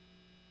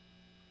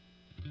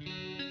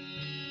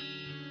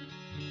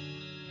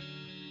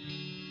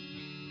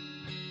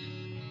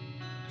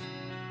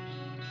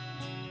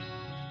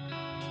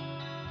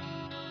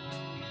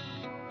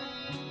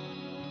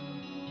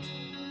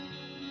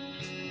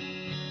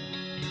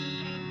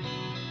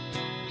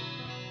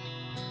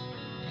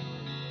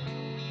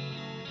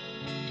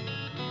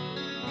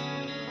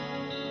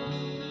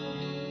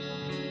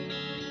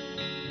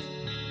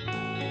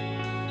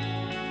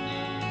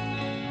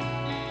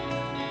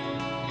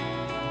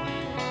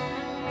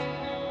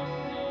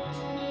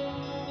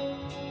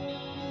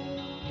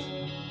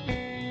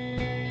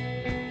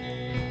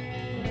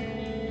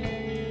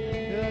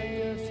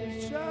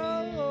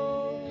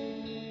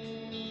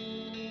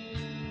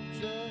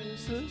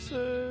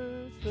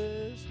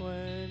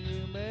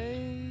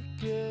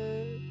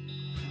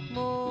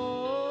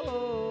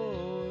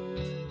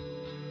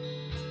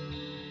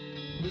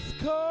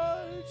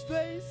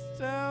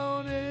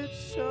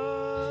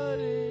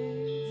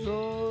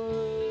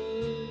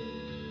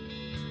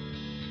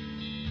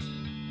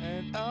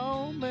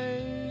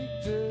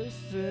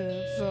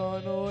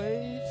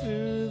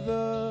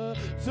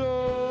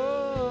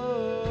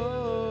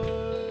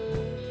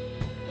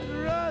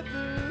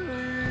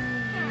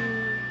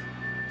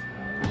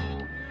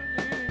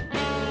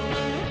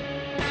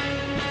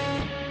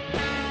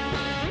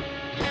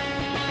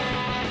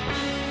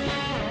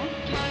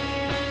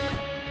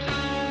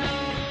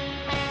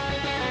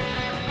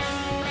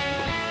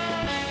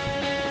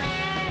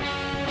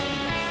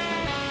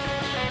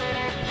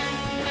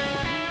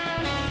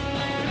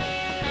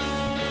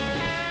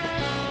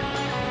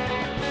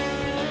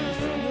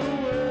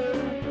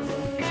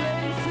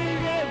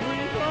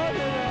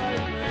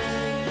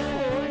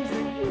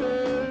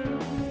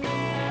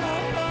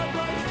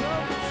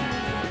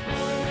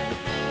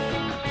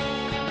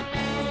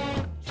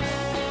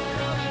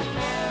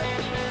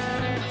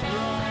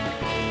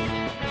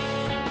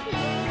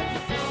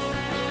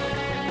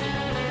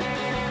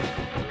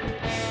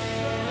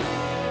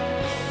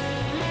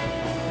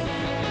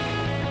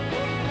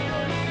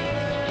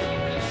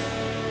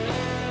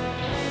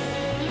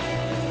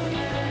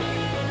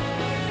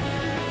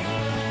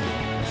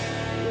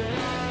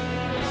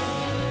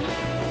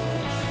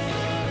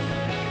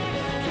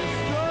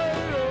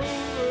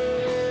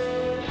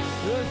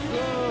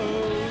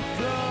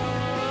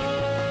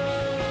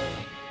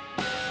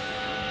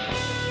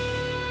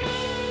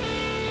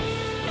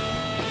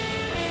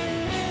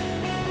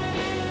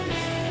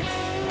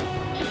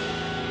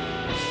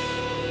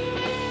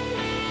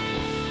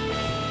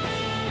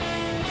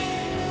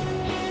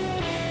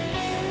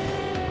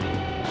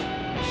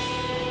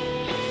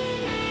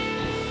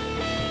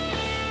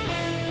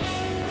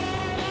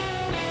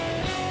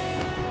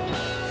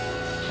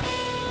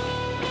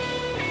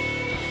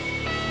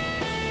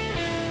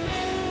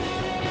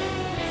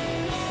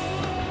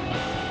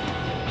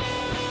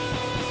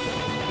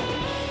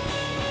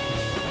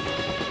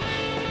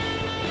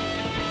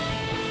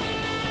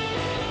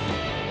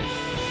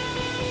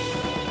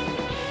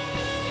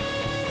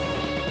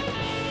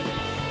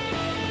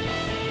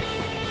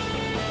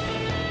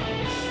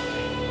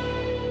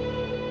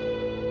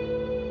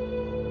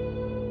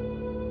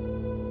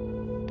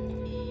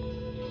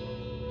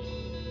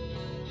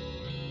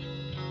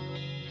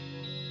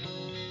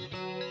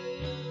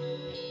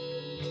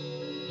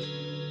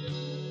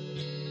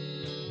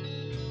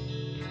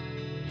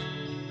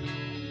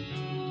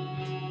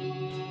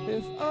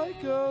if I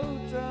go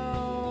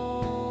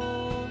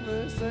down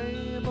the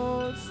same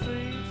old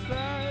streets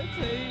that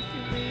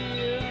take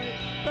me right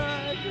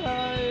back,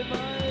 I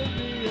might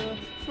be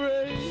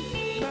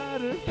afraid.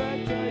 Matter of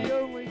fact, I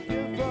only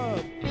give up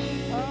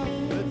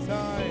half the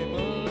time. A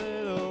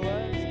little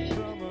less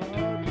from a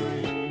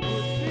heartbreak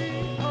would be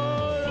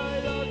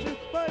alright. I'll do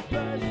my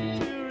best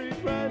to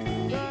repress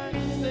that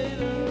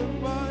state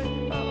of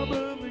mind. I'm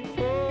moving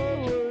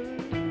forward.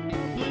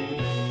 I'm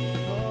breathing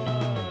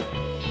fine.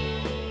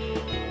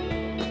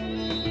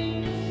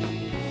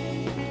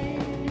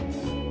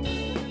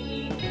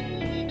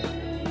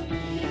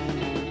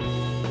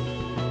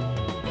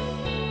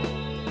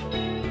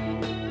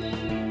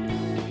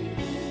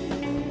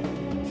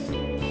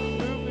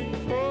 Moving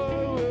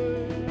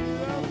forward,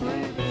 I'm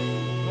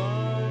breathing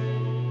fine.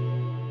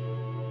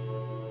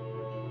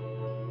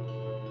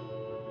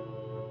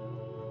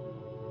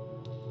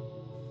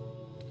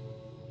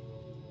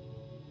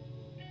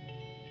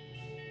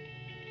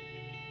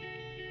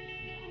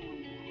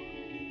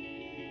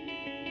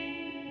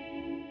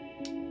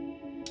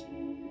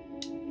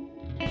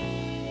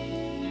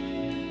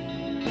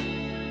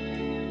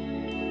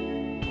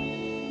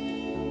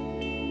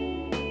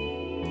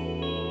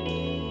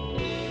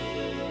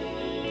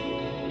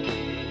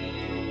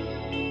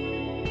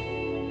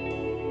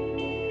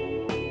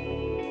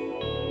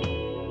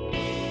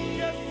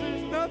 Guess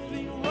there's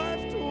nothing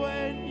left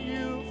when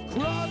you've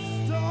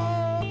crossed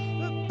all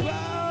the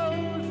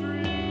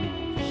boundaries.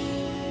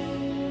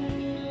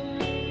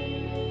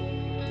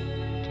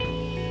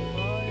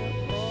 My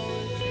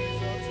apologies,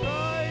 I'll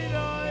try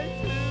not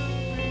to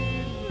be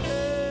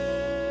late.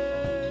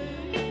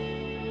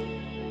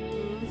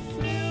 The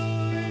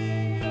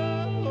feeling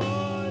of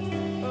what's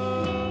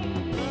around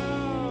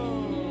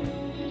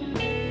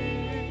me,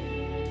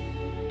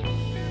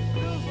 it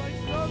feels like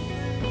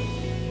something.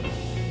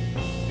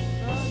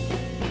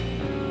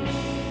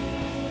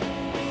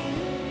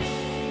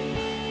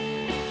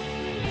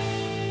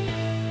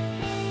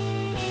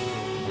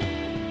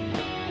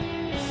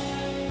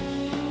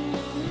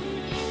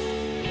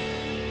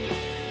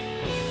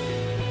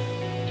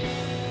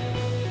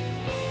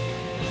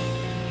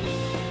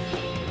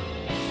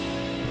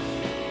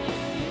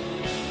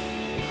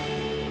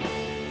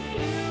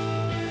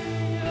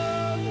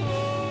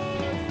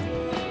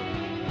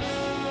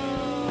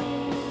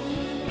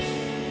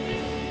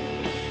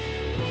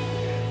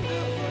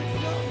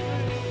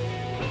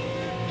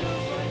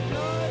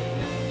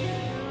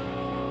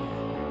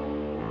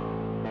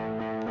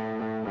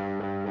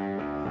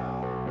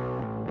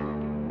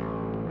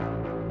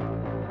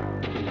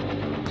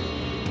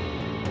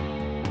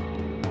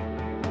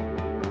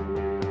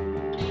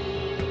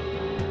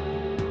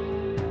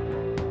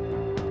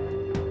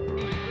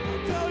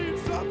 I'll tell you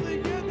something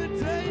in the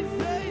days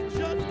they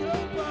just go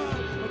by.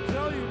 I'll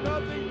tell you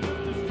nothing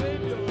just to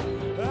save your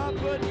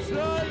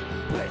appetite.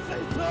 Please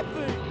say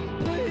something,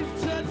 please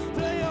just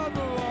stay on the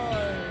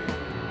line.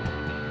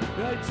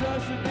 I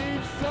just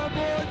need some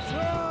more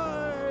time.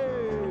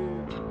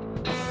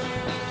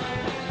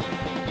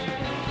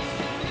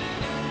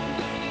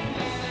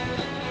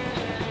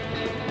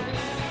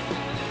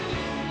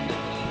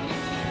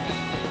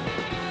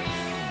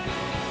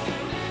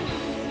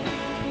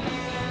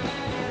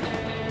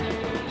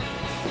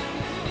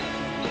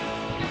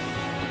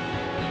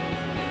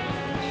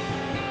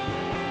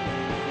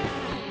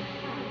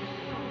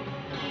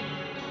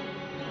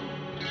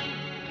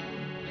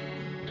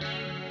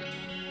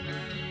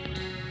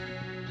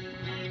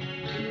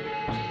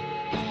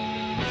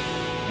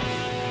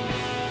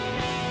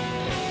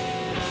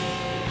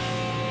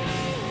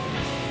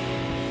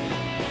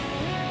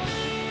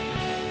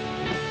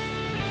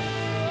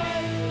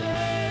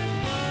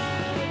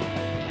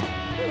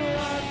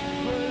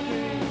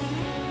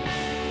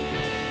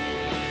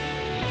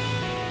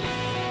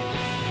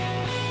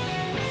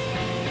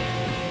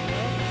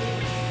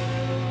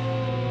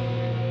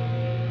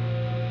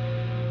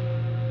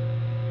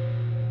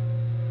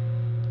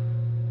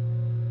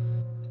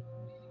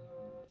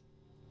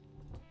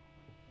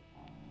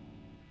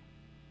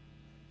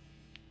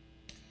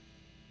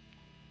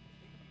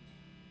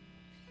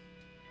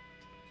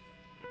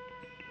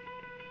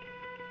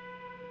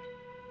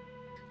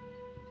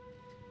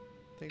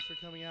 Thanks for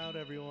coming out,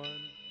 everyone.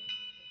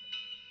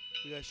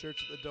 We got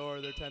shirts at the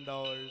door. They're $10.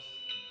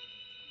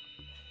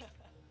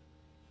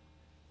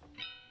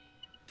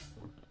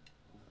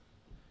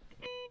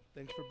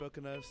 Thanks for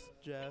booking us,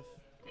 Jeff.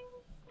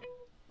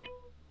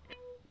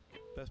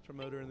 Best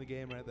promoter in the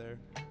game right there.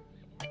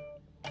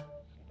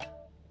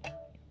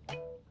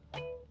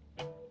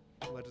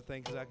 I'd like to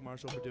thank Zach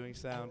Marshall for doing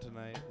sound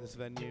tonight. This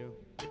venue,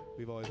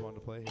 we've always wanted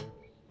to play here.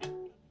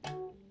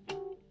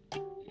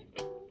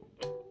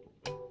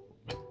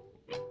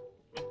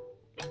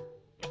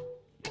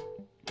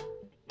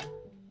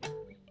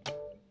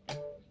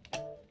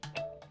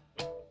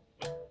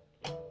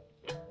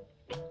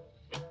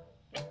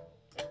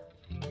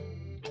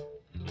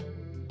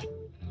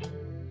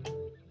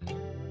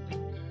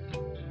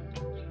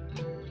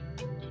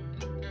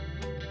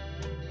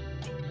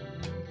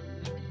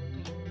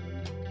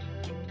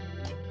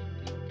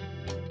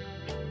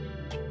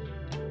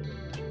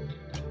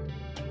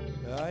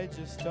 I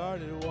just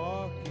started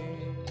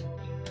walking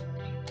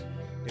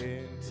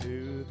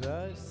into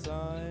the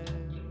sun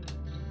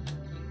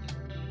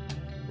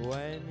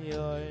when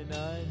you're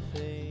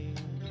nothing,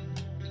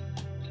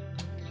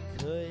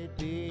 could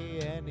be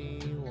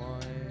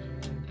anyone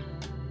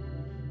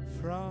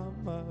from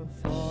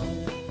afar.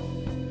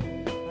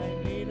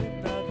 I need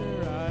another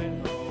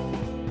ride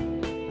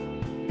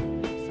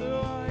home so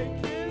I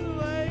can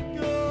let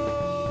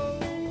go,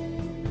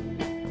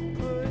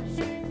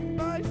 pushing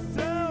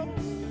myself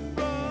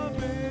from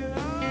an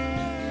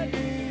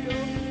ideal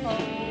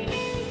home.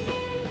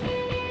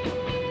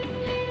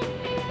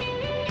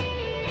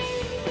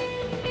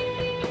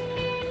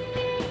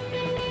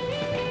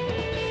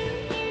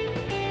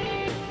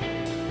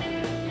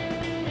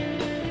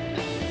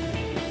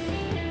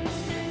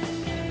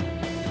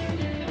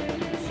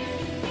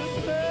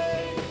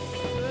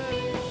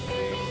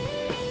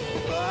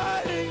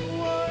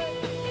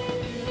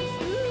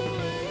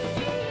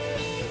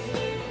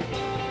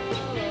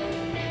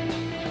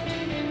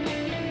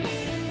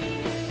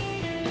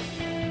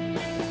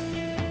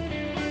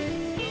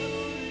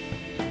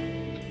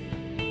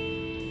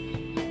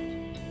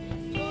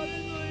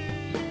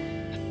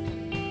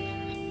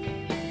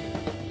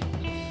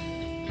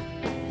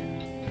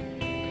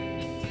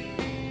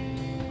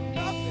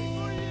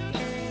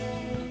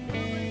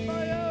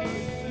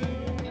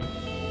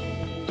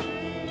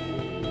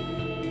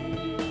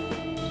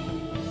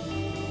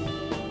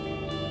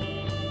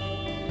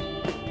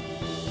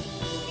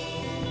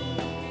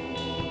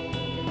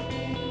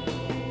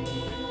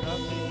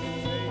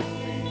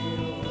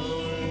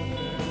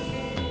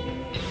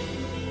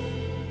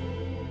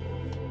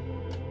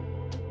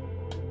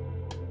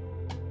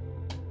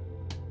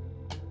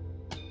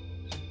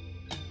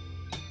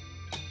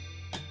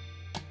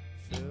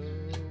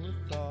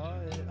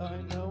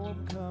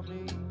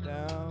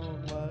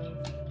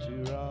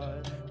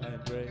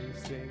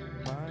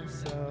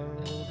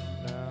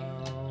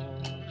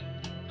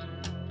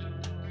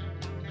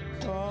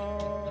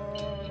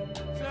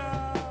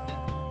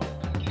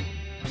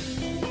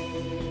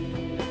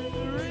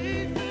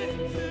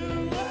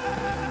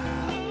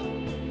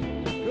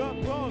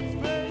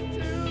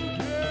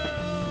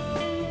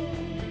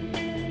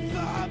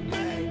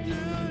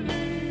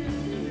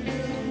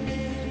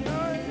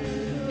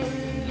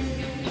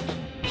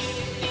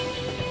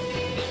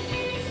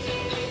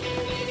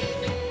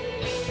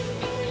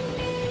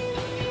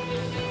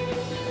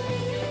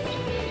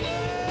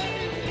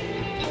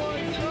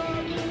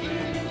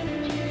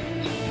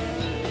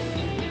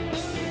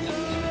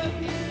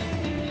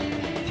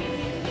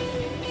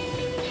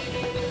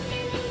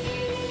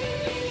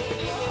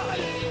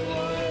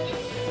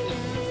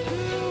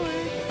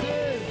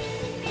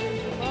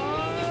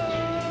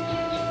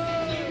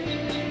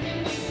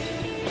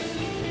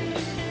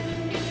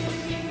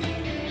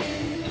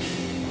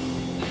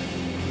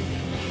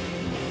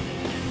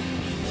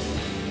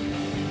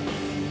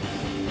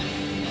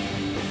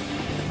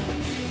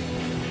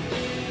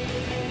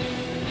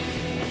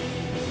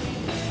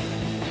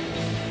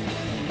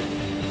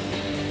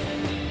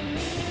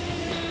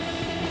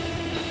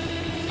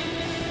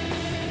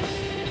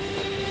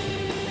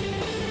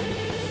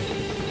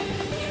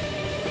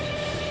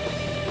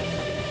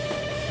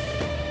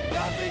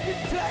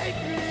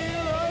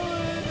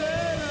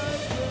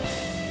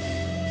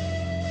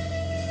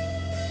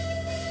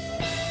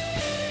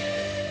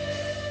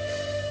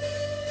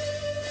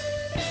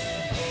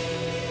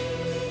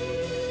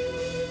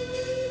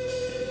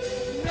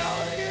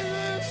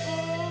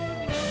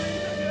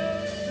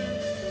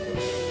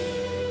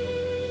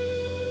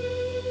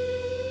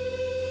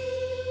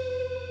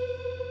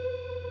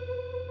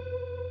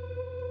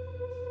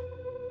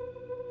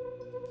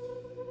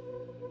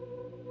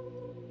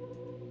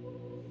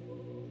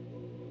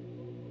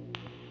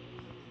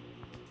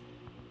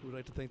 We'd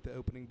like to thank the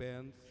opening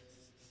bands.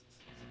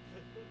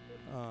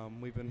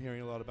 We've been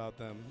hearing a lot about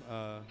them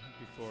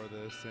before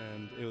this,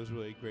 and it was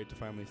really great to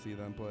finally see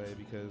them play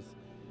because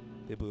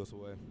they blew us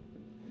away.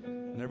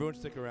 And everyone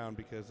stick around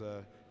because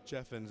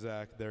Jeff and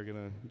Zach, they're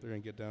gonna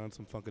get down on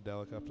some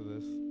funkadelic after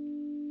this.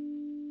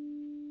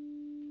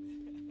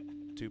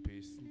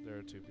 Two-piece. They're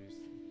a two-piece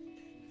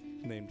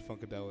named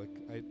Funkadelic.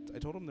 I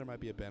told them there might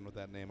be a band with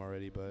that name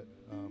already, but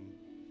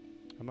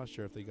I'm not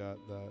sure if they got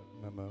that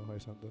memo I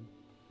sent them.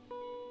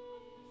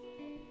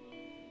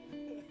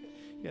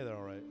 Yeah, they're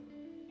all right.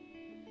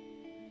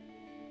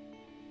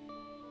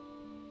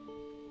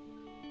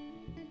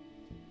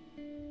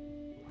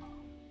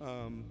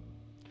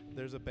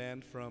 There's a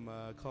band from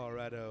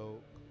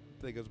Colorado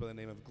that goes by the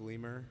name of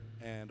Gleamer,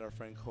 and our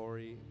friend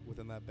Corey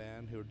within that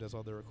band, who does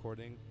all the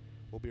recording,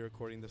 will be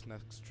recording this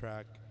next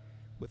track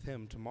with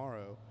him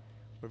tomorrow.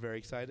 We're very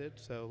excited,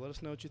 so let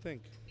us know what you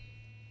think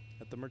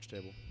at the merch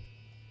table.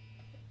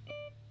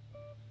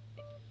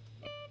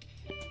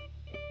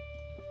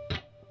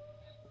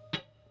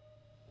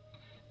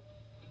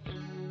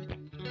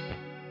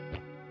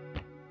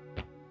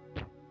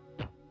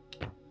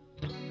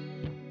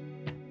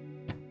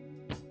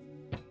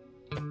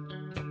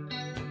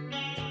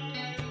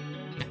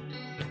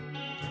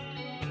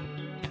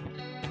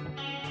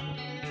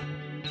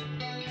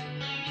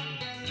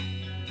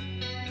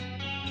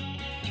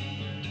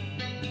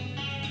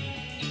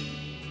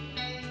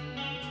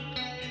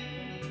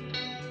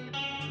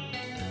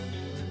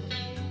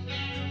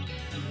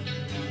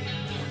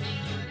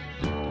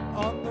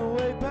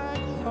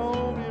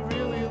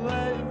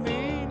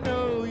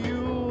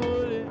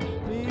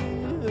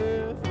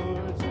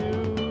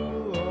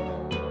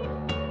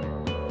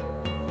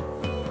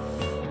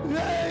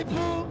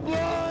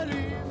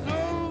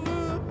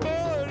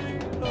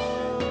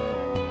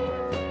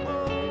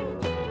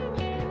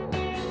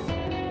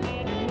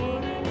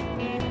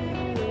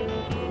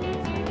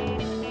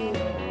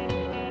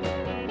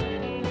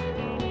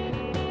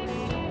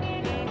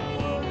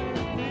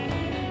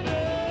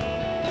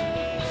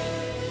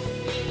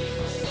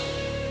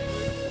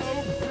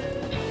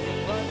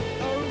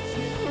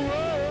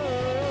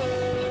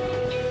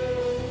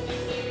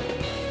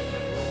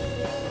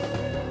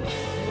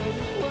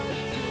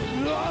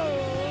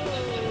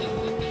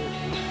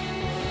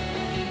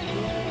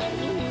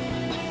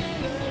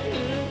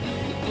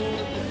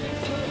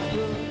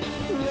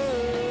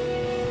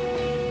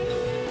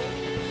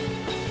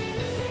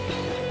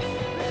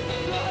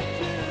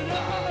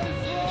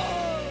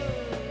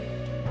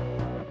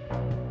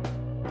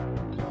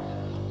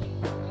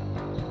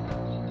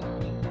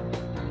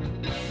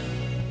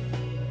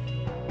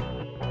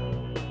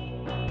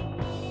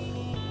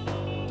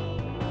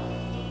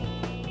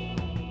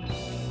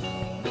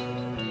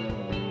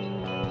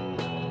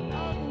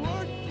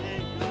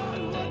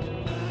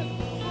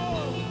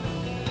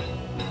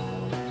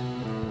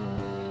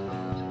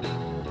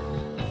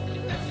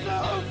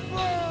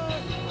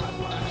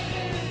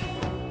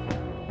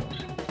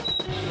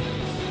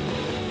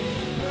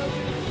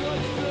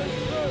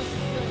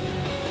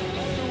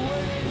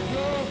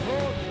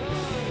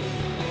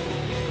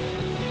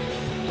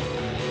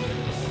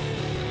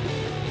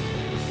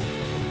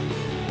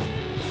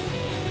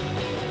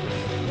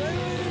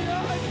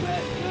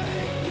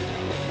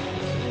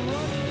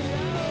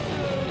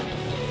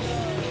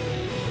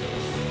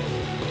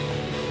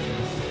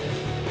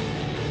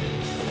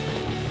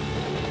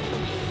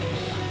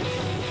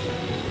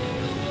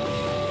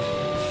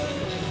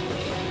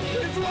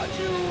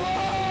 too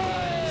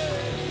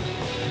wide.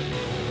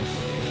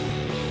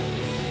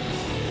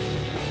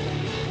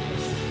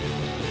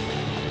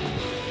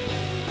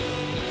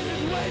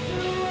 It's way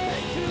too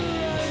late to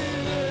write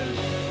it.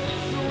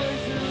 It's way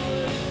too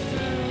late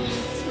to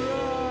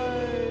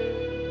try.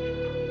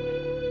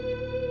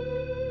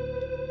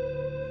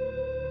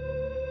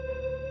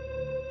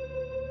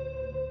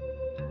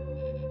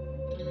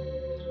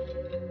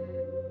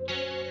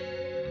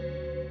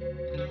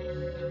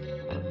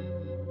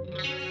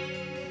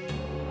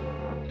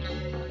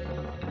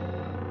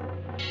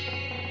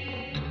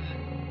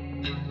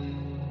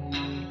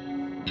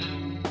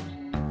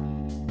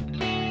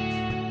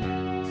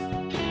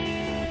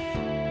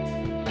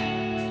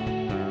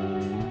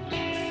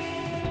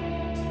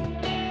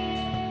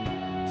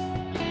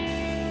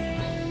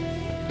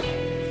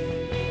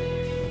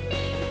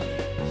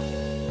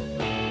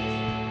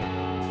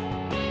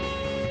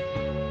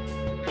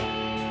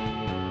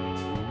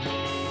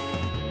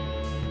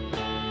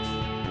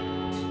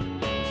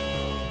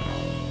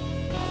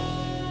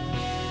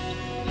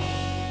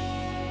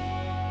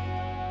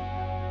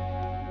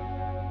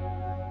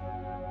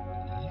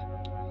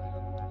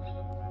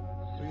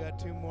 We got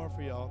two more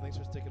for y'all. Thanks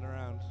for sticking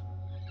around.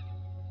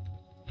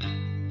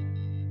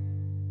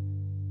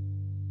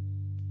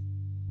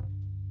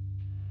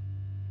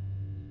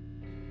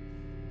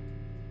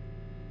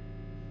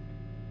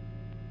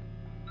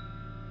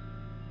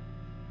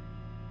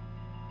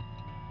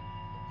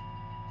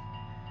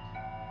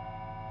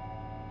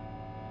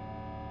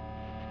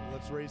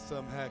 Let's raise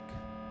some heck.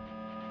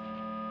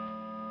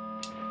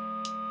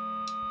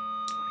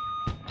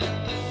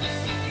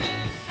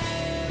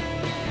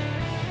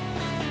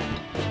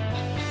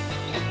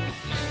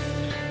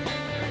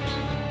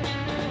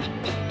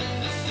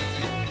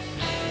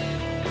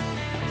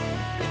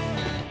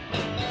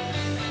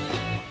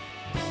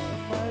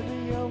 Am I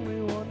the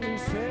only one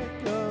who's sick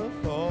of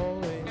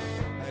falling?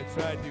 I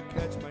tried to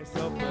catch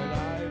myself, but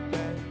I've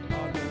been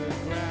on the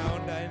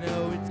ground. I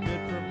know it's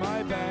good for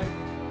my back.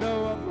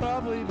 No, I'll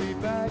probably be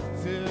back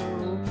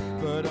too.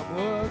 But I'm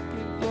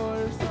looking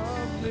for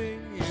something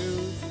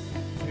used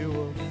to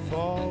a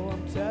fall.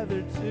 I'm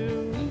tethered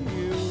to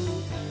you.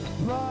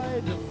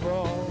 By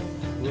default,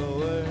 we'll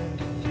learn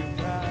to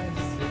pass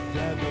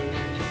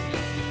endeavors.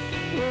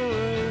 We'll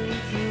learn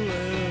to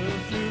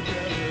live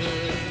together.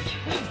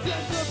 It's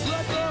just a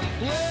breath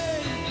away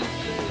to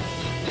take.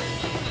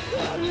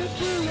 I'm just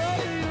too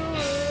late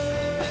away.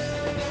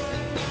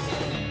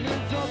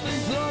 And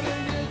something's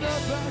running in the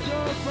back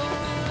of my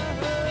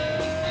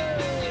head.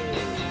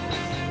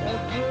 A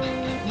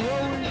blue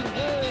glowing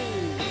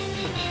haze.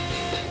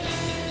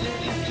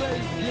 Can't you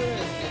face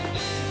it?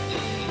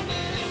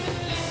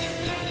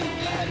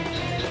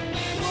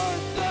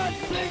 Once that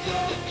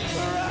single,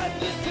 we're at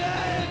the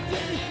tent.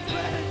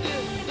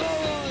 Expanded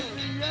on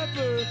the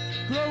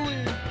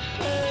ever-growing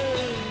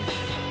haze.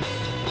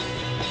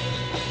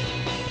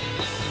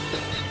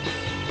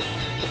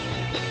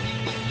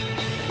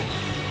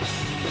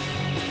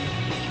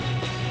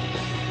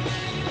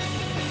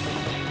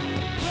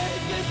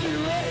 Faces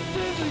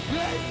erases and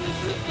graces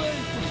and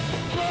faces.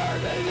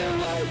 Burning your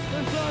life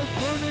as I'm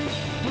burning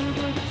through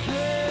the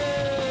shade.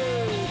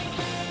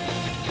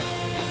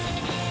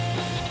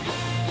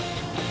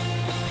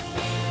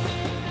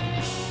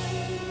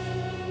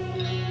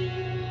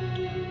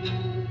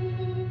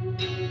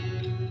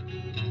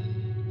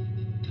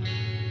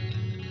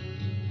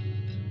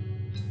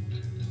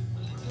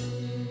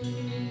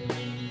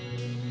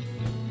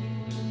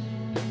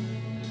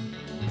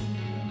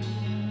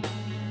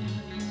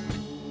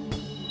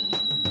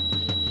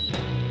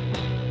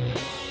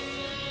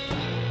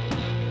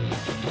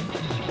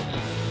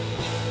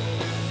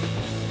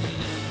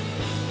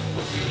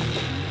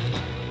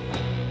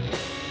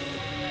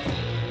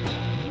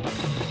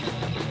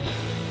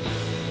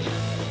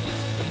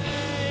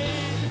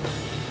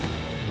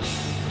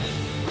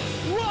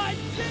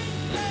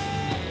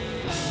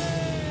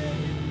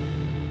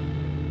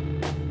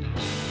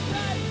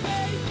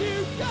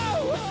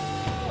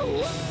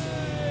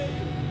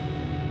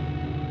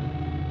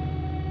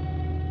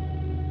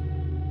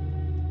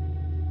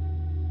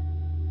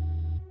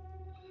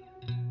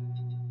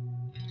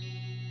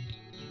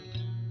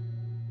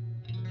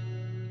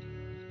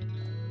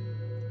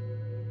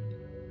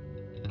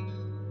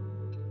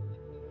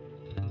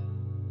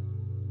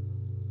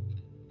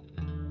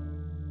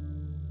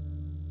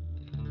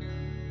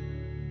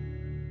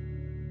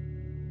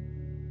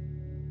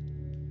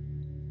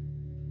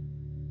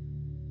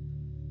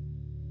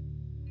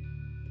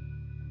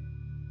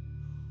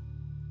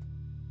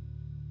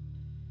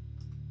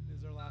 This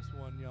is our last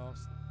one, y'all.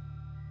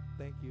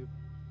 Thank you.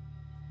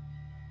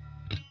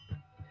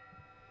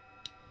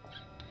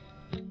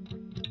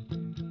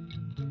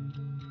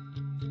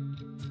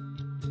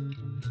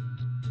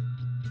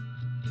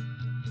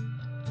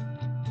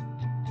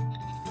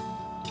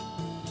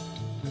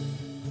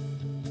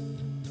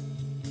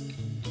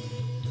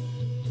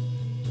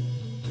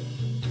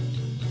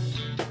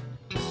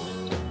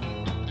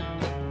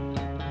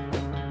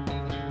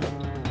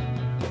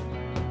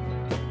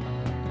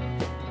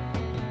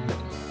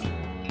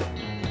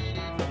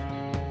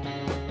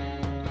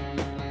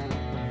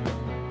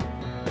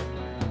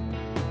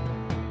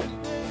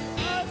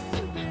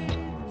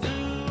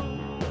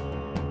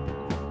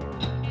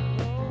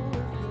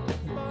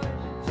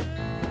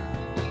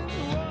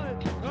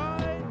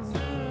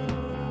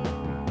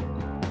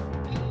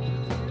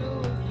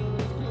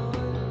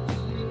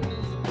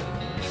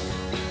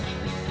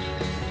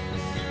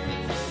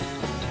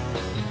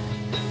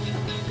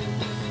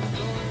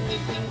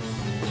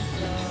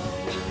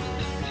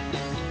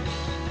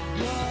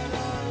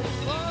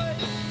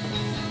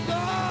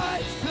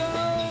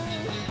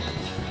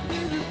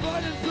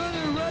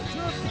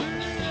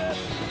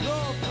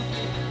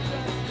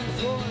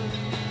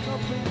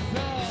 up and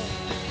down.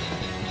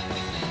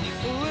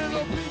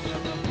 Little piece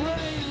of the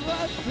brain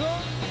left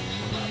on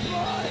the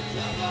mind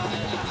to my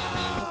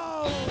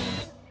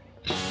house.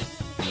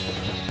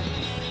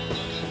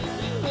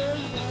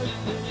 There's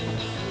nothing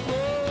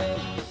more.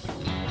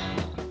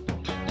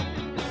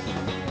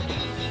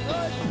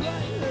 I'm playing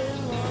like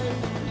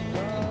a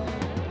dog.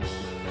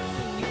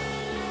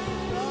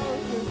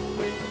 Thousand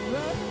things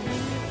that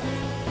need to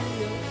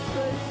be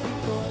afraid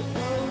before I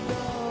go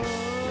down.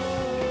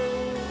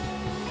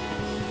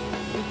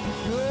 It's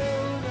a go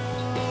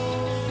now.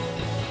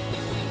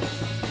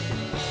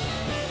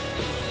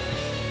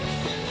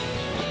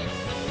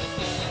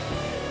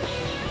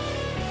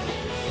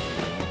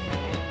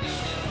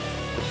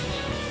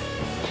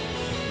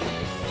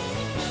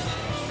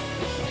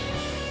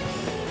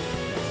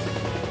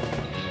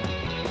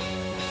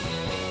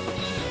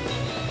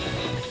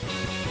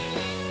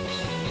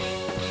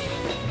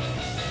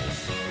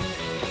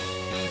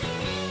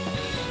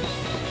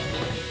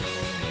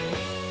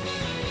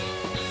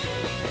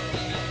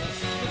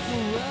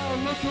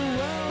 Look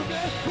around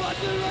and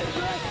watch it like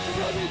that.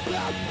 Running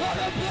down on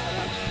a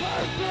planet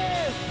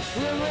person.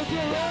 Look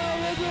around,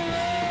 look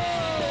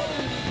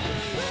around.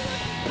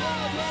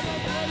 Down on a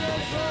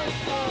planet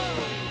person.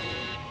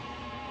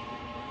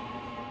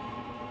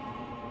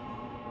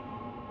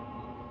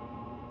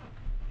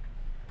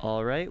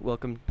 All right,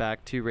 welcome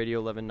back to Radio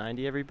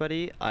 1190,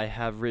 everybody. I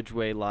have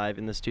Ridgeway live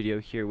in the studio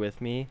here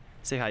with me.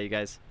 Say hi, you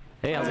guys.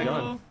 Hey, how's it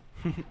going?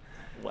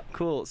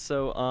 Cool.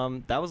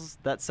 So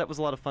that set was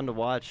a lot of fun to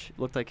watch. It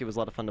looked like it was a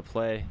lot of fun to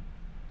play,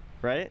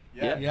 right?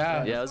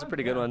 Yeah, it was a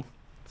pretty good one.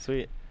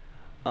 Sweet.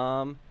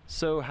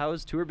 So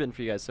how's tour been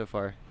for you guys so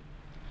far?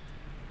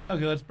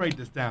 Okay, let's break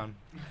this down.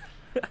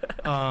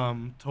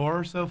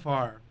 Tour so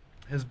far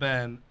has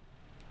been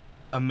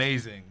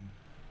amazing.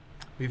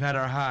 We've had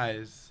our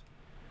highs.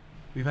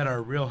 We've had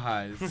our real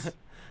highs.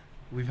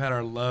 We've had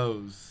our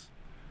lows.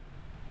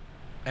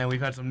 And we've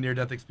had some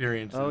near-death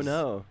experiences. Oh,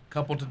 no.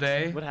 Couple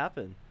today. What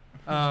happened?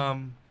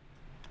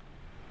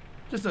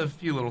 Just a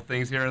few little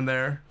things here and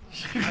there.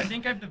 I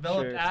think I've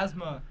developed Sure.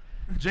 asthma.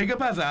 Jacob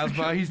has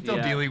asthma. He's still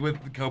Yeah. dealing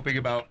with coping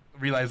about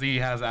realizing he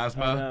has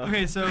asthma. Oh, no.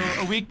 Okay, so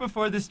a week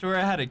before this tour,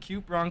 I had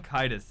acute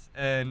bronchitis,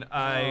 and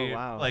I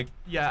wow.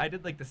 I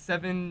did like the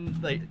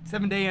 7-day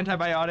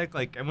antibiotic.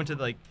 Like I went to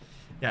the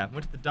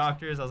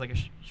doctors. I was like, I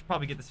should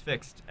probably get this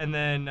fixed, and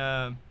then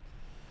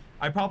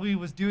I probably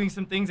was doing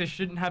some things I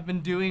shouldn't have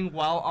been doing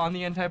while on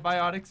the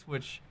antibiotics,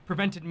 which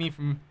prevented me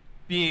from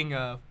being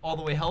all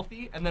the way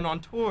healthy. And then on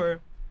tour,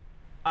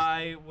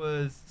 I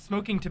was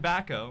smoking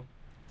tobacco.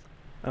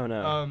 Oh,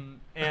 no.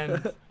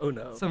 And Oh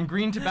no. some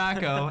green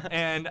tobacco,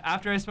 and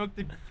after I smoked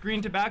the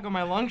green tobacco,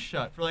 my lungs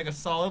shut for like a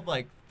solid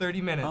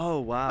 30 minutes. Oh,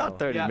 wow. Not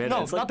 30 Yeah, minutes. no,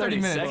 like not 30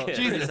 minutes. seconds.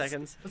 Jesus. 30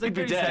 seconds? It was like You'd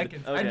be 30 dead.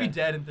 seconds. I'd Okay. be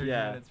dead in 30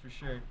 Yeah. minutes for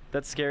sure.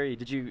 That's scary.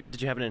 Did you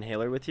have an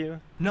inhaler with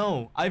you?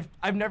 No, I've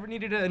never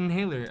needed an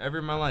inhaler ever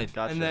in my life.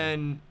 Gotcha. And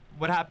then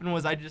what happened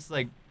was I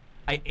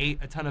ate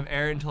a ton of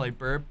air until I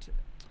burped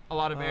a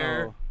lot of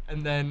air, Oh.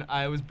 and then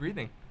I was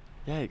breathing.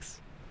 Yikes.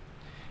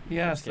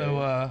 Yeah, That's scary.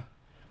 so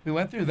we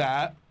went through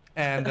that.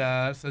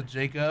 And so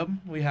Jacob,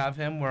 we have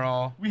him.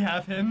 We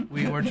have him.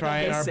 We're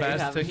trying our Save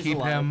best to him. He's keep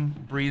alive. him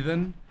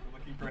breathing. We're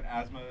looking for an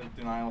asthma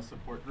denial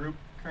support group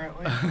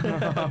currently.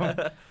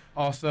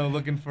 Also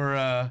looking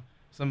for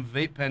some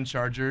vape pen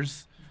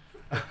chargers.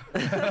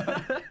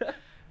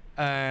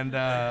 And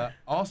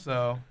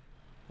also,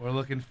 we're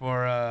looking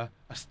for a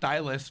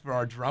stylist for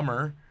our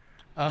drummer.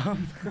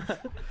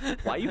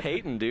 Why you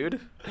hating, dude?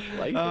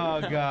 Why you Oh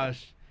hating?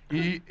 gosh.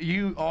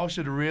 You all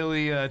should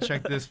really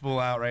check this fool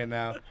out right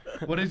now.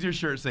 What does your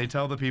shirt say?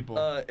 Tell the people.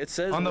 It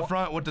says On the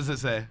front, what does it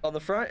say? On the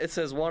front, it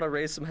says "Want to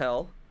raise some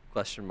hell?"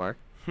 Question mark.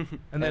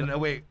 And then,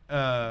 wait,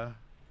 do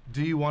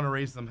you want to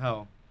raise some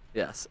hell?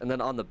 Yes. And then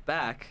on the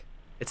back,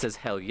 it says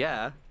 "Hell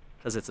yeah,"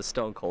 because it's a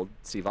Stone Cold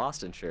Steve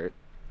Austin shirt.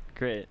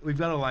 Great. We've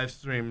got a live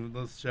stream.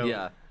 Let's show.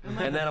 Yeah.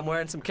 And then I'm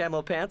wearing some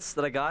camo pants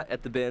that I got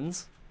at the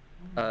bins.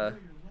 Where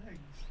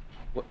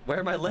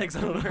are my legs?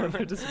 I don't know where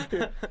they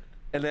disappeared.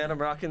 And then I'm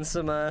rocking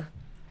some Adidas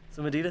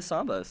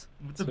Sambas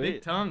With the Sweet.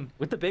 big tongue.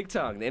 with the big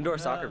tongue, the indoor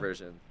Yeah. soccer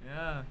version.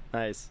 Yeah.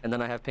 Nice. And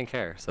then I have pink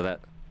hair, so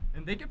that.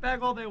 And they can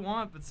bag all they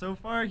want, but so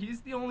far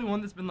he's the only one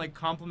that's been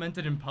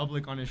complimented in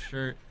public on his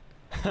shirt,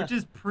 which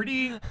is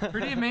pretty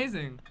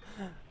amazing.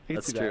 I can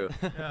That's see true.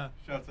 that. Yeah.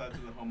 Shouts out to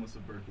the homeless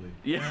of Berkeley.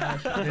 Yeah.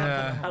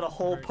 Yeah. I had a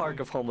whole park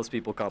of homeless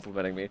people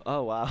complimenting me.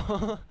 Oh,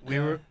 wow. We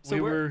were So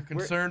we we're- were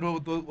concerned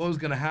what was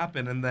gonna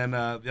happen, and then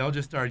they all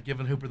just started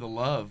giving Hooper the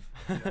love.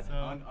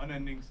 So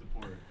Unending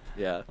support.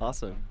 Yeah.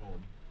 Awesome.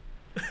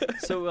 Untold.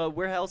 So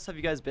where else have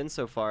you guys been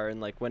so far,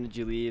 and when did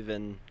you leave,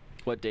 and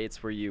what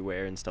dates were you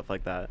where and stuff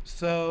like that?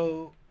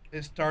 So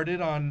it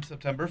started on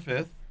September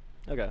 5th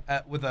Okay.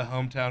 with a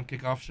hometown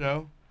kickoff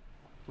show,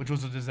 which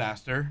was a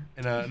disaster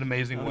in an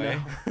amazing Oh,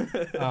 way.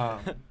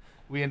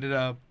 We ended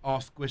up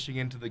all squishing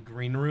into the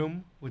green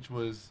room, which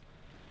was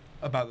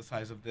about the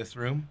size of this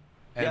room,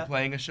 and Yeah.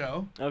 playing a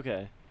show.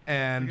 Okay.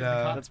 And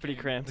Because the That's pretty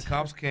the cramped.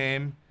 cops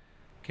came,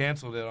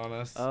 canceled it on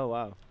us. Oh,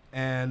 wow.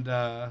 And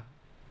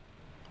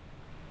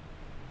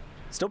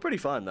Still pretty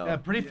fun though. Yeah,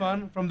 pretty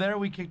fun. From there,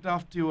 we kicked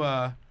off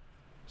to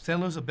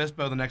San Luis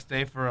Obispo the next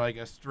day for like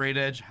a straight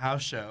edge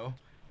house show.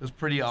 It was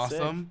pretty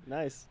awesome. Sick.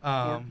 Nice.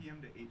 4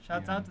 p.m. to 8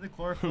 Shouts out to the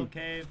Chlorophyll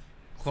Cave.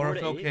 4 to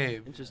Chlorophyll 8?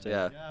 Cave. Interesting.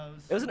 Yeah. It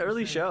It was an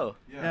early sick. show.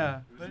 Yeah.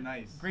 It was But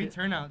nice. Great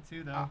turnout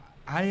too, though.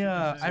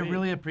 I Sweet.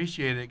 really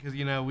appreciate it because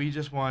we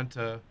just want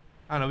to.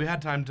 I don't know. We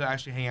had time to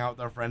actually hang out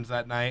with our friends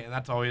that night, and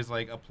that's always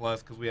like a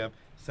plus because we have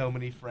so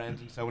many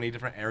friends in so many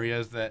different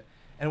areas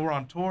and we're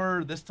on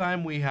tour. This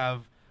time we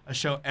have a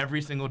show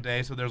every single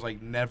day, so there's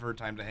like never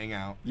time to hang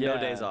out. No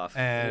days off.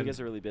 And you guys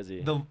are really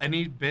busy.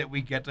 any bit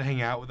we get to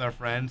hang out with our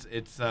friends,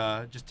 it's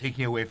just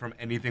taking away from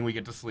anything we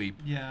get to sleep.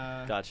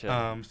 Yeah.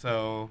 Gotcha.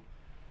 So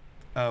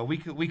we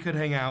could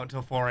hang out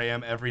until 4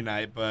 a.m. every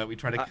night, but we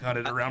try to cut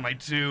it around like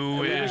 2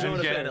 We and usually go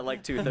to get bed at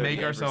like 2:30 make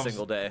every ourselves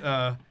single day.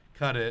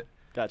 cut it.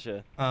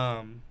 Gotcha.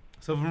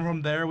 So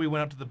from there we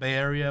went up to the Bay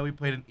Area. We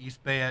played in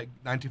East Bay at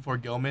 924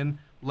 Gilman,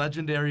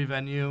 legendary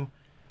venue.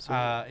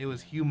 Sweet. It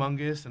was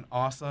humongous and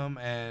awesome,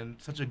 and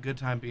such a good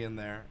time being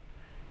there.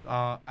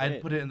 I'd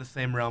Great. put it in the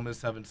same realm as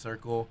Seventh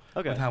Circle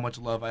Okay. with how much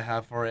love I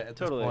have for it at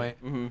Totally. this point.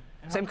 Mm-hmm. And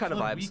how Same much kind of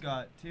love We vibes.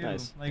 got too.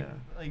 Nice.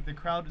 Like the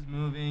crowd was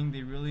moving.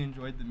 They really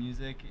enjoyed the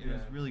music. It was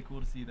Yeah. really cool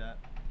to see that.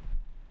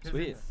 'Cause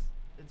Sweet.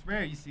 It's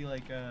rare you see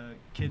like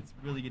kids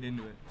really get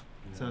into it.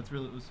 So it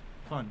was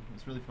fun. It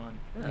was really fun.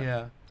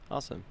 Yeah.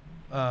 Awesome.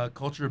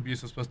 Culture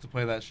Abuse was supposed to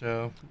play that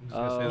show. I'm just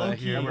gonna Oh, say that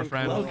here. low-key. We're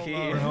friends. Low-key.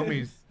 We're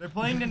homies. They're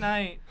playing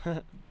tonight.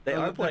 They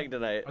Oh, are they're- playing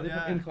tonight Are they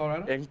Yeah. in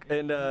Colorado? in Yeah,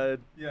 in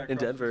across the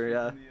Denver. street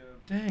Yeah. from the,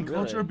 Dang, Really?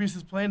 Culture Abuse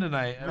is playing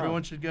tonight. No.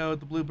 Everyone should go at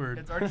the Bluebird.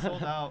 It's already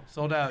sold out.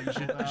 Sold out. You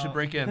should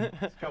break in.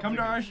 Come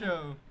to our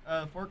show.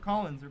 Fort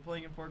Collins. They're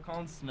playing in Fort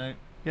Collins tonight.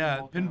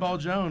 Yeah, Pinball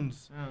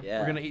Jones. Yeah.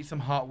 We're gonna eat some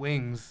hot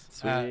wings.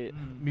 at Sweet.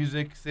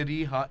 Music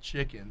City Hot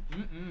Chicken.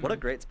 Mm-mm. What a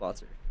great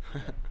sponsor.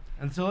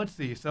 And so let's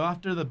see. So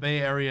after the Bay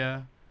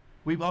Area,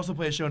 we've also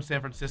played a show in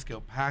San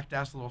Francisco, packed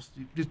ass little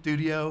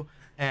studio,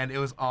 and it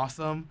was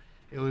awesome.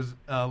 It was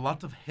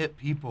lots of hip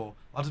people,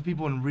 lots of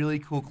people in really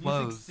cool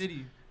clothes. Music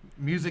City.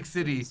 Music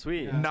City.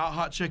 Sweet. Yeah. Not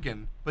Hot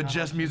Chicken, but Not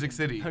just Hot Music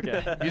Chicken. City.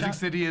 Okay. Music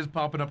City is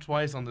popping up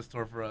twice on this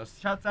tour for us.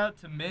 Shouts out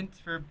to Mint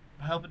for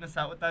helping us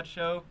out with that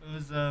show. It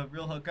was a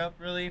real hookup,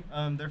 really.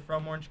 They're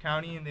from Orange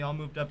County, and they all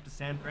moved up to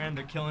San Fran.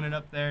 They're killing it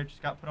up there.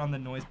 Just got put on the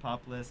Noise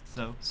Pop list.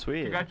 So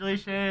Sweet.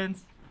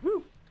 congratulations.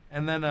 Woo.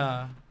 And then,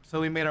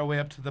 so we made our way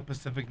up to the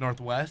Pacific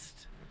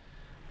Northwest,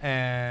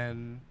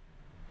 and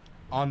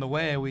on the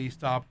way we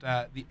stopped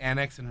at the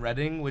Annex in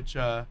Reading, which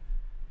it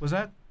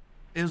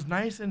was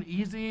nice and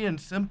easy and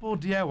simple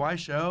DIY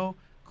show,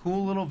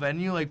 cool little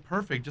venue, like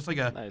perfect, just like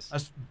Nice.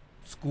 a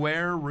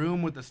square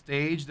room with a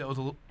stage that was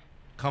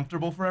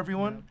comfortable for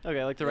everyone.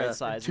 Okay, like the Yeah. right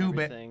size. Two and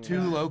everything.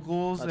 two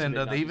locals, That's and big,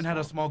 not they too even had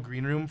a small. small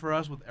green room for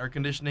us with air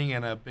conditioning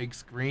and a big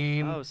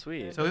screen. Oh,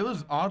 sweet. So it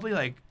was oddly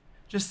like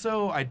just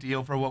so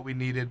ideal for what we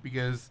needed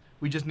because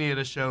we just needed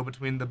a show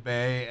between the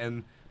Bay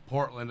and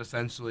Portland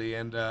essentially,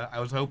 and I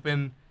was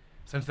hoping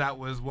since that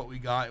was what we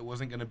got, it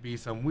wasn't gonna be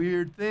some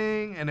weird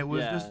thing, and it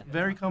was Yeah. just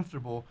very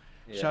comfortable.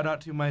 Yeah. Shout out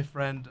to my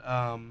friend,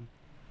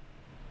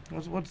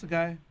 what's the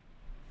guy?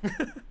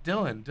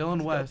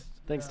 Dylan West.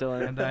 Thanks,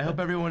 Dylan. And I hope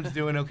everyone's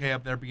doing okay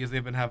up there because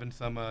they've been having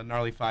some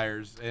gnarly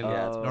fires in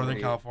Yeah, it's Northern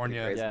pretty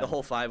California. crazy. Yeah. The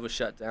whole 5 was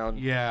shut down.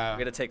 Yeah.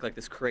 We had to take like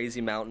this crazy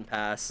mountain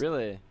pass.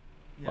 Really?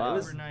 Yeah, Wow.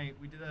 overnight.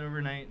 We did that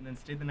overnight, and then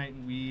stayed the night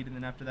in Weed, and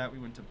then after that we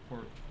went to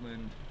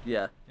Portland.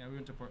 Yeah. Yeah, we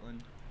went to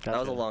Portland. That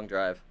was a Gotcha. long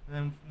drive.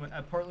 And then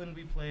at Portland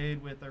we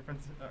played with our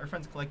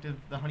friends collective,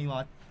 the Honey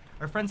Latte.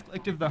 Our friends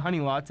collective, the Honey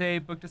Latte,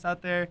 booked us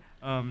out there.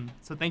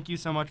 So thank you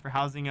so much for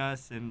housing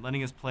us and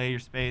letting us play your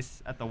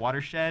space at the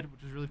Watershed,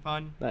 which was really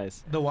fun.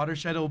 Nice. The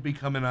Watershed will be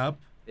coming up.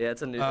 Yeah,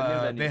 it's a new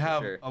venue They for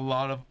have sure. a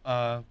lot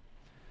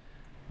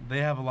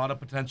of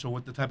potential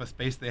with the type of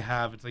space they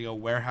have. It's like a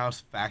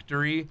warehouse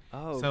factory.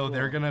 Oh, so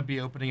they're cool. gonna be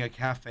opening a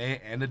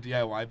cafe and a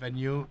DIY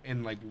venue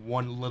in like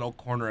one little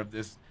corner of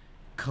this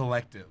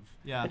collective.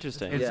 Yeah.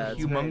 Interesting. It's Yeah, it's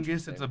very humongous.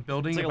 interesting. It's a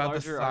building It's like a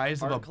about the larger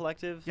size art of a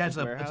collective. yeah. like It's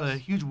a warehouse?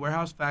 huge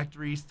warehouse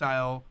factory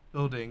style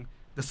building,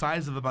 the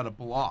size of about a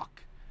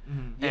block.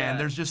 Mhm. Yeah. And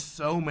there's just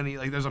so many.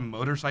 Like there's a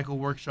motorcycle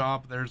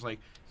workshop. There's like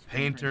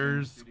Screen printing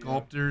painters, studio.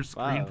 sculptors,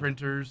 screen Wow.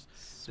 printers.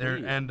 There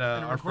Sweet. and And a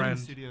our recording friend,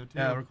 studio, too.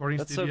 yeah, recording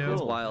That's so studio. cool.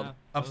 It's wild. Yeah,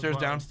 that was Upstairs,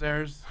 wild.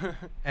 downstairs,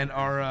 and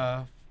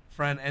our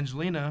friend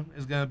Angelina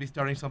is gonna be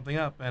starting something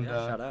up, and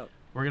Yeah, shout out.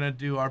 we're gonna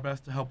do our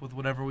best to help with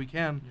whatever we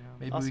can. Yeah.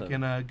 Maybe Awesome. we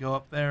can go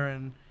up there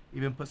and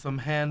even put some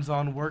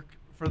hands-on work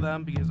for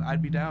them because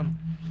I'd be down.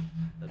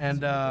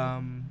 And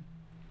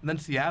then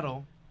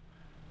Seattle,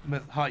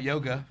 with hot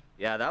yoga.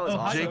 Yeah, that was Oh,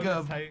 hot awesome. yoga's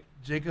Jacob- tight.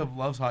 Jacob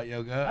loves hot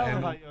yoga, I love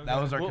and hot yoga.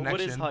 that was our What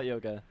connection. is hot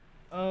yoga?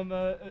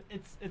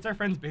 It's our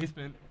friend's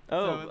basement. Oh,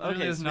 so it literally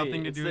okay. has Sweet.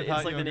 nothing to It's do the- with it's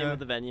hot like the name yoga. of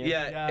the venue.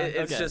 Yeah, Yeah.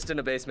 it's Okay. just in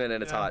a basement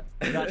and it's Yeah. hot.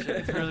 Gotcha.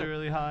 It's really,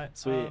 really hot.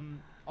 Sweet.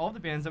 All the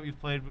bands that we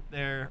played with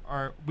there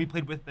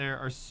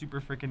are super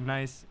freaking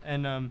nice.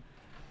 And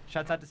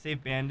shouts out to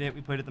Save Bandit.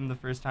 We played at them the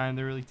first time.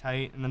 They're really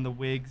tight. And then the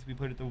Wigs, we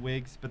played at the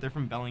Wigs, but they're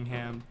from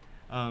Bellingham.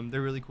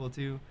 They're really cool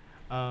too.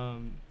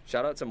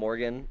 Shout out to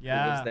Morgan who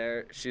Yeah. lives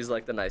there. She's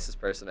like the nicest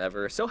person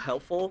ever. So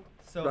helpful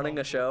So running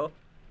a show.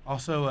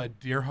 Also,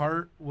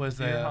 Deerheart was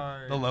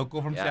Deerheart. the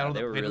local from Yeah, Seattle they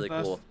that were played really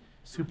with cool. us.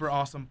 Super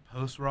awesome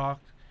post rock.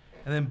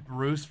 And then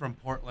Bruce from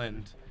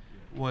Portland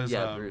was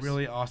Yeah, Bruce.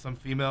 really awesome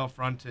female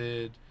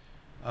fronted,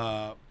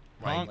 Punk.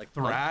 Like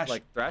thrash,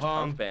 thrash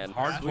punk band.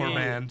 hardcore Sweet.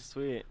 band.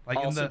 Sweet. Like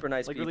All in the, super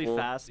nice Like people. really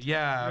fast.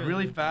 Yeah, Really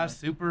really good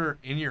fast, band. super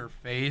in your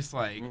face,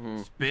 like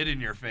Mhm. spit in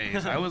your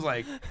face. I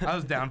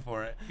was down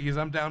for it because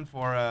I'm down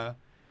for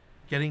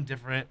getting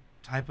different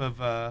type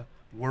of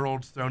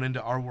worlds thrown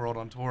into our world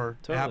on tour.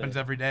 Totally. It happens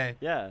every day.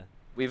 Yeah.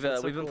 We've That's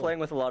so we've been cool. playing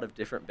with a lot of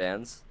different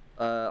bands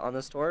on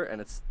this tour,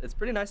 and it's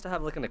pretty nice to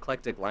have like an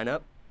eclectic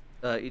lineup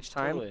each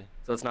time. Totally.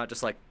 So it's not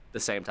just like the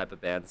same type of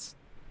bands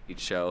each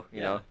show.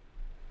 You know,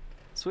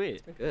 Sweet.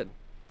 it's been good.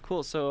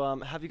 Cool. So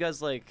have you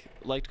guys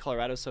liked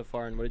Colorado so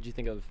far, and what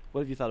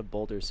have you thought of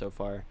Boulder so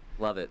far?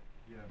 Love it.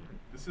 Yeah,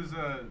 this is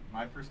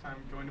my first time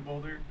going to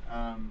Boulder.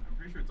 I'm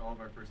pretty sure it's all of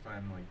our first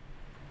time like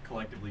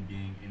collectively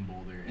being in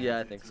Boulder. And Yeah, I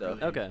it's think a so.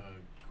 Really, Okay. A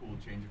cool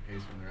change of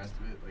pace from the rest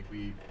of it. Like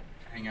we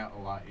hang out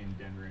a lot in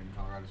Denver and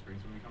Colorado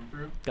Springs when we come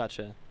through.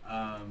 Gotcha.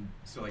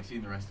 So like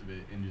seeing the rest of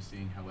it and just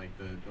seeing how like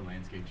the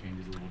landscape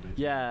changes a little bit.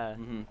 Yeah.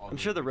 Mhm. All I'm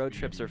sure the road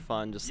trips are community.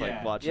 fun, just like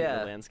Yeah. watching Yeah.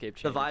 the landscape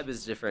The change. vibe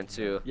is different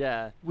too.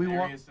 Yeah. We the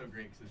want. area is so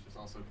great because it's just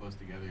all so close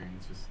together and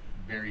it's just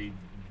very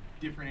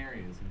different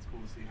areas and it's cool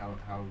to see how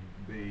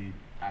they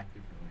act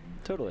differently.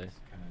 And Totally. It's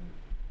kind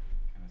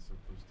of so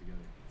close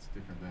together. It's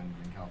different than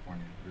in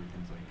California.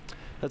 Everything's like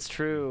That's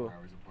true. 4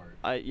 hours apart.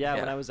 When Yeah.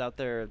 I was out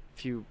there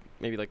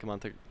maybe like a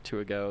month or two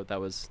ago,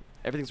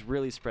 everything's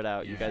really spread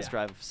out. You guys Yeah.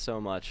 drive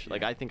so much.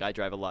 Like Yeah. I think I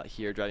drive a lot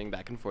here, driving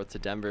back and forth to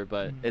Denver,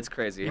 but It's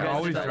crazy. You're how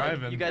always much that,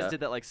 driving. you guys Yeah. did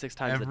that like 6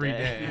 times Every a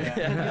day.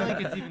 day. I feel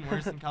like it's even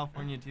worse in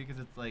California too,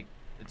 because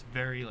it's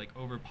very like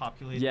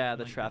overpopulated. Yeah, and,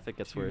 the like, traffic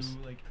gets too, worse.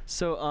 Like,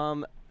 So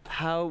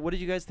what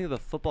did you guys think of the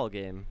football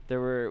game? We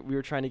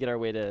were trying to get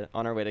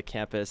on our way to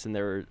campus, and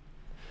there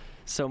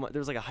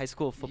was like a high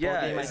school football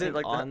yeah, game. I is think, it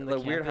like on the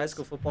weird high campus.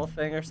 school football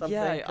thing or something?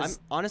 Yeah, 'Cause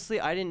honestly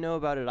I didn't know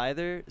about it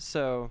either.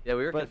 So Yeah,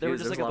 we were but there were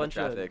confused. just There like was a a lot bunch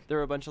of traffic. there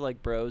were a bunch of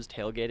like bros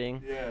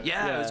tailgating.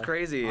 yeah, it was Yeah.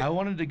 crazy. I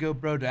wanted to go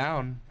bro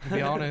down. To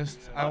be honest,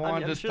 I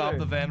wanted I'm to sure stop they're-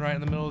 the van right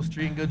in the middle of the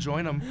street and go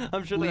join them.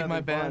 I'm sure Leave they're my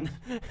having band.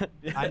 fun.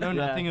 I know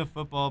Yeah. nothing of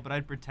football, but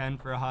I'd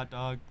pretend for a hot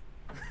dog.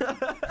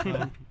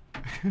 I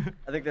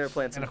think they were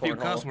playing some And a few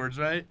cuss cornhole. words,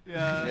 right?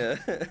 Yeah.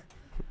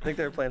 I think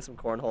they were playing some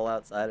cornhole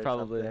outside or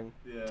Probably. something.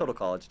 Yeah. Total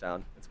college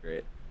town. It's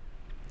great.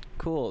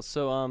 Cool.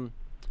 So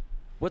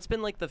what's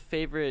been like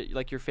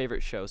your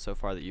favorite show so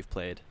far that you've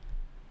played?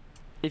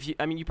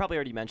 You probably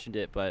already mentioned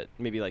it, but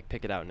maybe like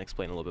pick it out and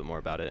explain a little bit more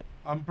about it.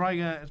 It's probably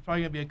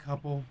gonna be a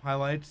couple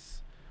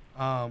highlights.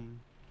 On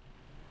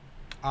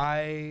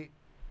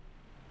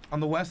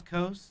the West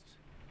Coast,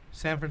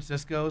 San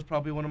Francisco is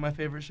probably one of my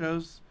favorite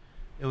shows.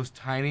 It was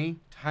tiny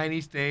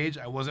stage.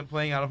 I wasn't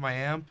playing out of my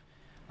amp.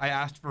 I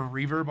asked for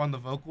reverb on the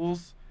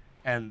vocals,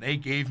 and they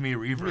gave me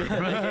reverb.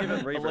 They gave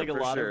him reverb like a for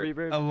lot sure. of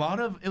reverb. A lot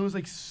of it was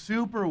like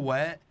super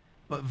wet,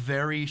 but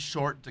very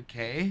short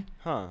decay.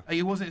 Huh. Like,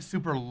 it wasn't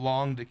super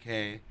long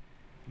decay.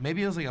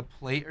 Maybe it was like a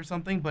plate or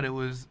something, but it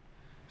was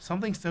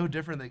something so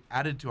different that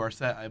added to our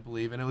set, I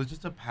believe. And it was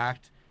just a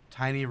packed,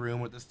 tiny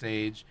room with the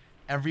stage.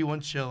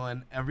 Everyone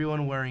chilling,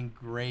 everyone wearing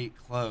great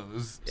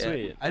clothes. Yeah.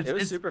 Sweet. It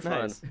was super fun.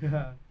 nice.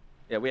 Yeah.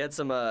 Yeah, we had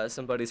some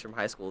buddies from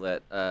high school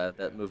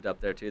that moved up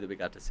there too that we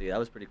got to see. That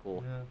was pretty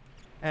cool. Yeah.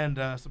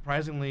 And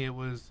surprisingly, it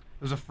was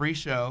a free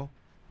show,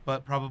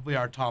 but probably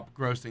our top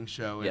grossing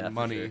show in Yeah, for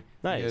money. sure.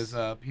 Nice.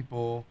 Because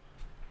people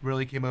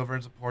really came over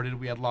and supported.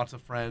 We had lots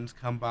of friends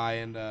come by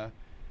and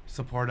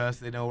support us.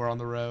 They know we're on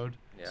the road.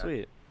 Yeah.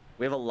 Sweet.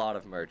 We have a lot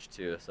of merch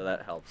too, so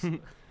that helps.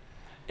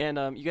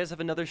 And you guys have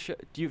another show.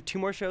 Do you have 2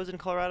 more shows in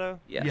Colorado?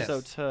 Yeah.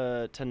 Yes.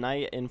 So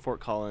tonight in Fort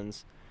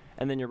Collins,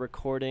 and then you're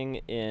recording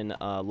in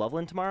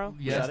Loveland tomorrow.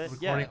 Yes, Is that it?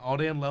 recording Yeah. all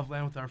day in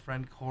Loveland with our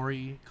friend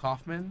Corey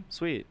Kaufman.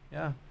 Sweet.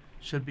 Yeah,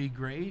 should be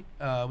great.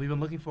 We've been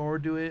looking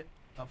forward to it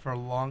for a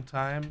long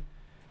time,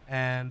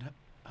 and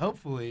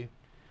hopefully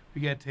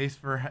we get a taste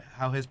for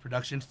how his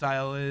production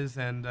style is,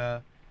 and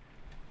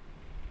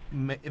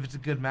if it's a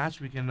good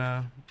match, we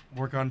can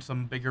work on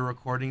some bigger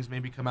recordings,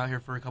 maybe come out here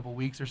for a couple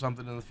weeks or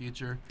something in the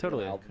future.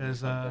 Totally. Album or 'Cause,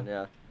 something,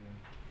 yeah.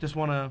 Just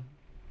want to,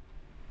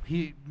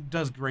 he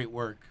does great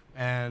work,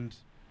 and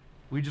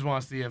we just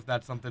want to see if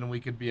that's something we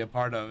could be a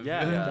part of.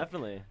 Yeah, Yeah.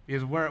 definitely.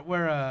 Because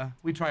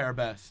we try our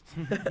best.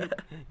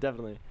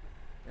 Definitely.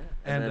 Yeah.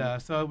 And then-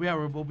 so yeah,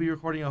 we'll be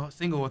recording a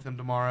single with him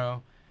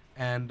tomorrow,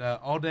 and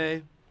all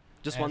day.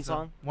 Just And one so-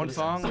 song? One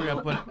song. We're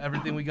gonna put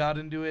everything we got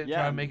into it. Yeah,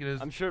 Try to make it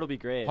as I'm sure it'll be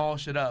great.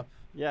 polish it up.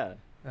 Yeah.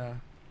 Yeah.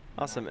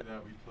 Awesome. After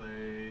that, we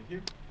play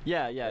here.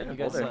 Yeah, Yeah, you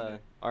guys, Boulder.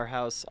 our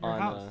house Your on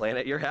house. Playing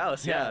at your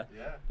house, yeah.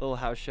 Yeah. little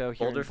house show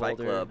here Boulder in Fight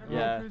Boulder. Club.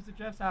 Everyone Yeah. cruise to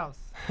Jeff's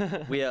house.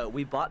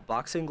 We bought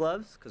boxing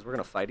gloves because we're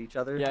gonna fight each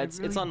other. Yeah, I it's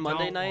really on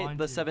Monday don't night, want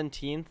the to.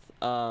 17th.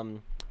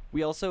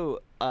 We also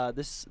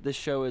this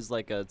show is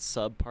like a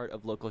sub part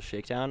of Local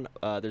Shakedown.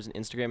 There's an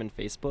Instagram and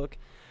Facebook.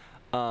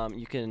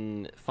 You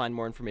can find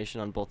more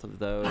information on both of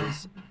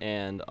those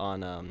and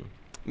on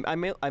I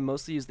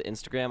mostly use the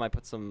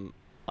Instagram.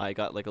 I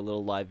got like a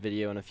little live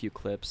video and a few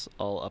clips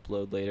I'll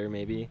upload later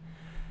maybe.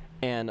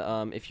 And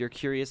if you're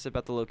curious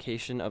about the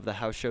location of the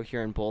house show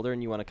here in Boulder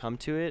and you want to come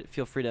to it,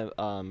 feel free to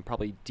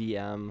probably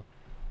DM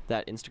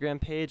that Instagram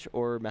page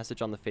or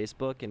message on the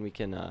Facebook, and we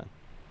can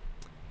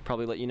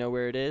probably let you know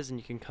where it is, and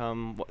you can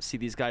come see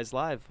these guys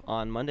live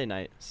on Monday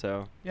night.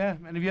 So Yeah,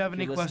 and if you have If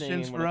any you're listening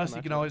questions and for wanna us, come you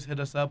out can to it. always hit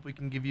us up. We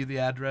can give you the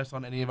address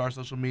on any of our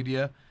social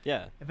media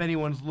yeah, if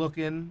anyone's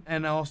looking,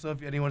 and also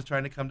if anyone's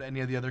trying to come to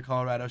any of the other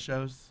Colorado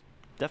shows.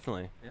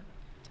 definitely. Yeah.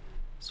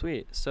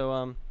 Sweet.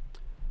 So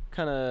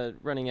kind of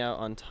running out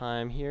on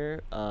time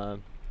here. What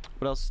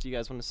else do you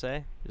guys want to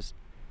say? Just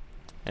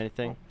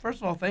anything? Well, first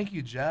of all, thank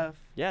you, Jeff.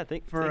 Yeah,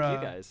 thank For you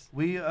guys.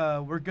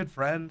 we're good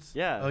friends.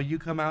 Yeah. You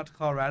come out to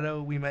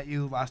Colorado. We met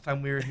you last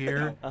time we were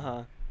here,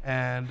 Uh-huh.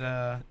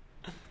 and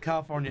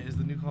California is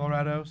the new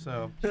Colorado,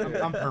 so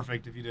I'm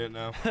perfect if you didn't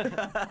know.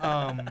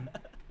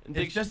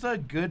 Big It's just a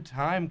good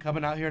time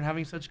coming out here and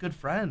having such good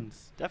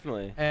friends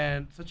Definitely.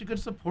 and such a good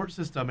support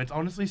system. It's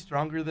honestly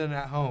stronger than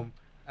at home,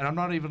 and I'm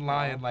not even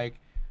lying. Wow. Like,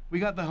 we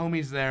got the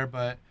homies there,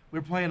 but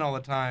we're playing all the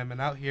time, and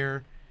out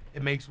here,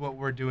 it makes what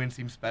we're doing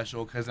seem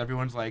special because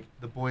everyone's like,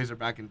 the boys are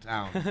back in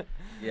town.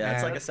 Yeah,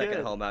 it's like a That's second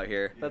good. home out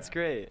here. That's Yeah.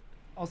 great.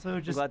 Also,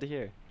 I'm just glad to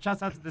hear.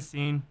 shouts out to the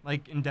scene,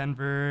 like in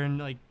Denver, and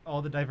like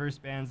all the diverse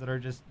bands that are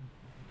just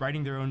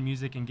writing their own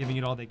music and giving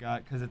it all they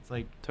got. Because it's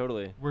like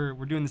Totally. we're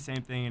doing the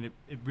same thing, and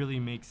it really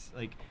makes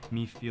like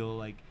me feel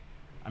like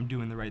I'm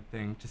doing the right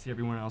thing to see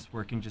everyone else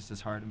working just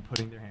as hard and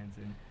putting their hands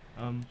in.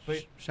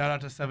 But Shout out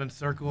to Seventh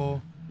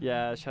Circle.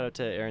 Yeah, shout out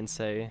to Aaron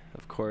Say,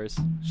 of course.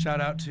 Shout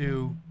out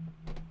to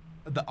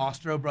the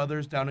Ostro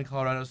brothers down in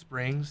Colorado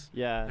Springs.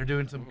 Yeah. They're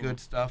doing some good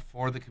stuff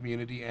for the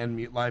community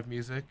and live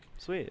music.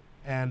 Sweet.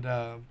 And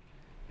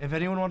if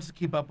anyone wants to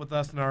keep up with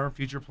us and our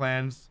future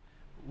plans,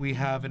 we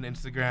have an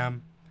Instagram.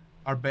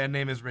 Our band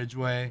name is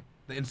Ridgeway.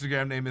 The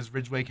Instagram name is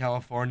Ridgeway,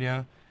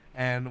 California.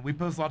 And we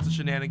post lots of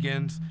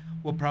shenanigans.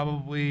 We'll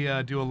probably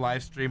do a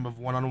live stream of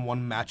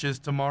one-on-one matches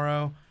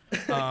tomorrow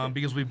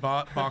because we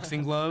bought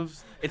boxing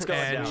gloves. It's going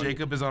and down.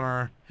 Jacob is on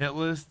our hit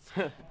list.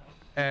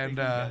 And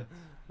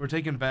we're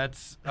taking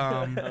bets.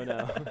 Oh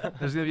no.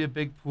 There's going to be a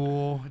big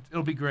pool.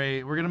 It'll be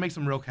great. We're going to make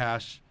some real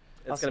cash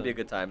It's gonna be a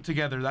good time.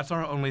 together. That's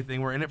our only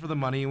thing. We're in it for the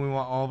money, and we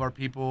want all of our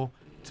people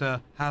to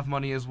have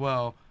money as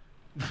well.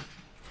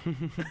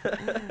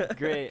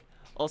 Great.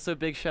 Also,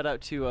 big shout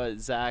out to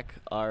Zach,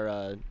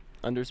 our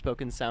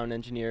underspoken sound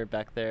engineer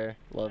back there.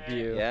 Love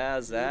you. Yeah,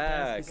 He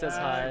Zach. says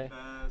hi.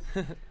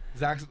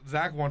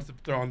 Zach wants to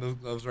throw on those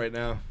gloves right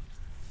now.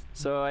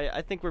 So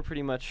I think we're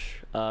pretty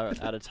much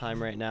out of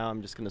time right now.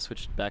 I'm just going to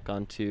switch back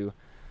on to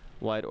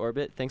Wide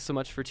Orbit. Thanks so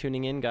much for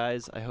tuning in,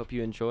 guys. I hope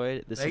you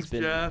enjoyed. This Thanks, has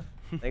been Jeff.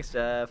 Thanks,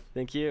 Jeff.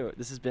 Thank you.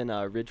 This has been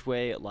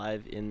Ridgeway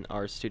live in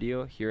our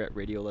studio here at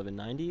Radio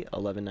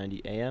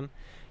 1190 AM,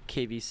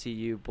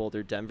 KVCU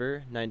Boulder,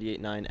 Denver,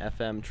 98.9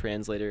 FM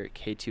translator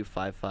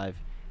K255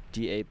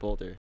 DA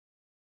Boulder.